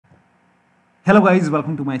Hello guys,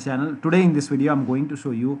 welcome to my channel. Today in this video I'm going to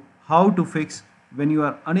show you how to fix when you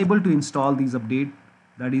are unable to install these update,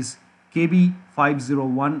 that is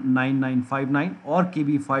KB5019959 or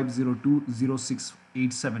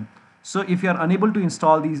KB5020687. So if you are unable to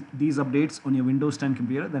install these updates on your Windows 10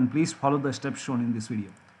 computer, then please follow the steps shown in this video.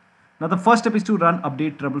 Now the first step is to run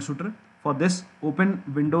update troubleshooter. For this, open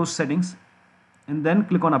Windows settings and then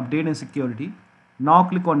click on update and security. Now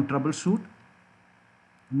click on troubleshoot.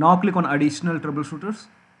 Now click on additional troubleshooters.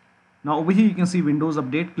 Now over here you can see Windows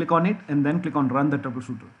update, click on it and then click on run the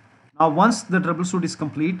troubleshooter. Now once the troubleshoot is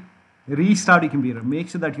complete, restart your computer. Make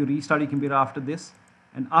sure that you restart your computer after this,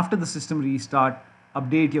 and after the system restart,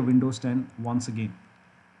 update your Windows 10 once again.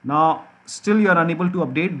 Now still you are unable to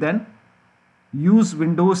update, then use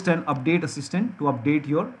Windows 10 update assistant to update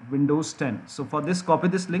your Windows 10. So for this, copy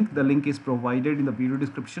this link. The link is provided in the video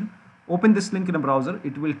description. Open this link in a browser.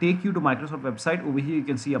 It will take you to Microsoft website. Over here you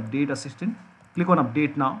can see update assistant. Click on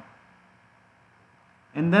update now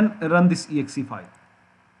and then run this exe file.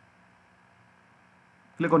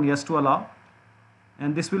 Click on yes to allow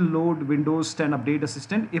and this will load Windows 10 update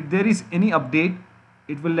assistant. If there is any update,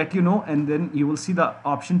 it will let you know, and then you will see the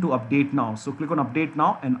option to update now. So click on update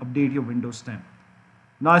now and update your Windows 10.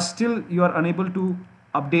 Now still you are unable to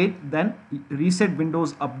update, then reset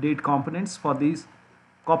Windows update components. For these,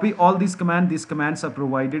 copy all these commands. These commands are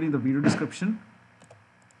provided in the video description.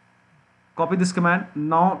 Copy this command.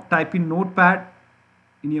 Now type in Notepad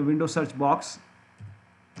in your Windows search box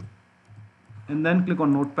and then click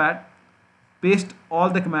on Notepad. Paste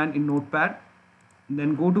all the command in Notepad.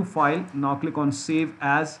 Then go to file. Now click on save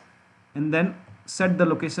as and then set the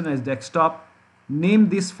location as desktop. Name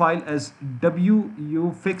this file as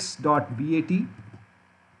Wufix.bat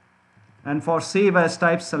and for save as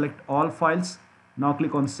type, select all files. Now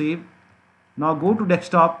click on save. Now go to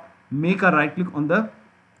desktop, make a right click on the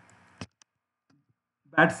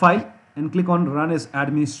bat file and click on run as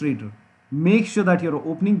administrator. Make sure that you're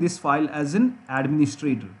opening this file as an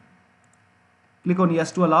administrator. Click on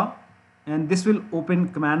yes to allow and this will open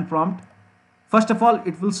command prompt. First of all,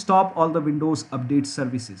 it will stop all the Windows update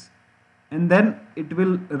services and then it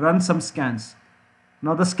will run some scans.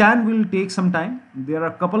 Now the scan will take some time. There are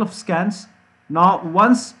a couple of scans. Now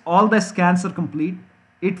once all the scans are complete,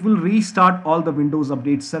 it will restart all the Windows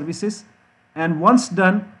update services, and once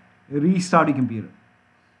done, restart your computer.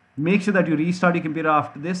 Make sure that you restart your computer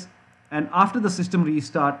after this, and after the system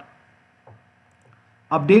restart,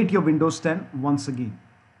 update your Windows 10 once again.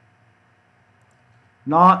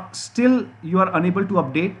 Now still you are unable to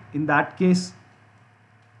update. In that case,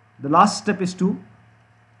 the last step is to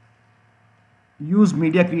use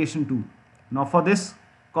media creation tool. Now for this,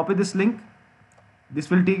 copy this link. This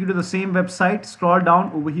will take you to the same website. Scroll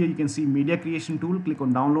down. Over here you can see media creation tool. Click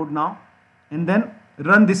on download now and then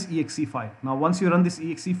run this exe file. Now once you run this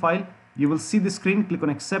exe file, you will see the screen. Click on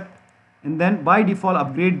accept and then by default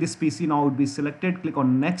upgrade this PC now would be selected. Click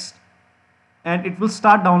on next and it will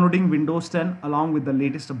start downloading Windows 10 along with the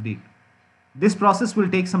latest update. This process will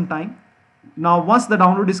take some time. Now once the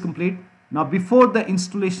download is complete, now before the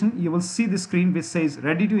installation you will see the screen which says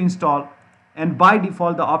ready to install, and by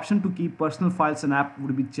default the option to keep personal files and app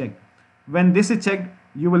would be checked. When this is checked,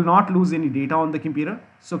 you will not lose any data on the computer.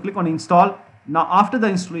 So click on install. Now after the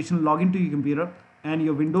installation, log into your computer and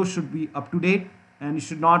your Windows should be up to date and you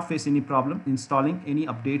should not face any problem installing any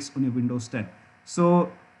updates on your Windows 10.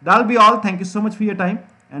 So that'll be all. Thank you so much for your time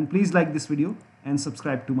and please like this video and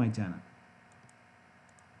subscribe to my channel.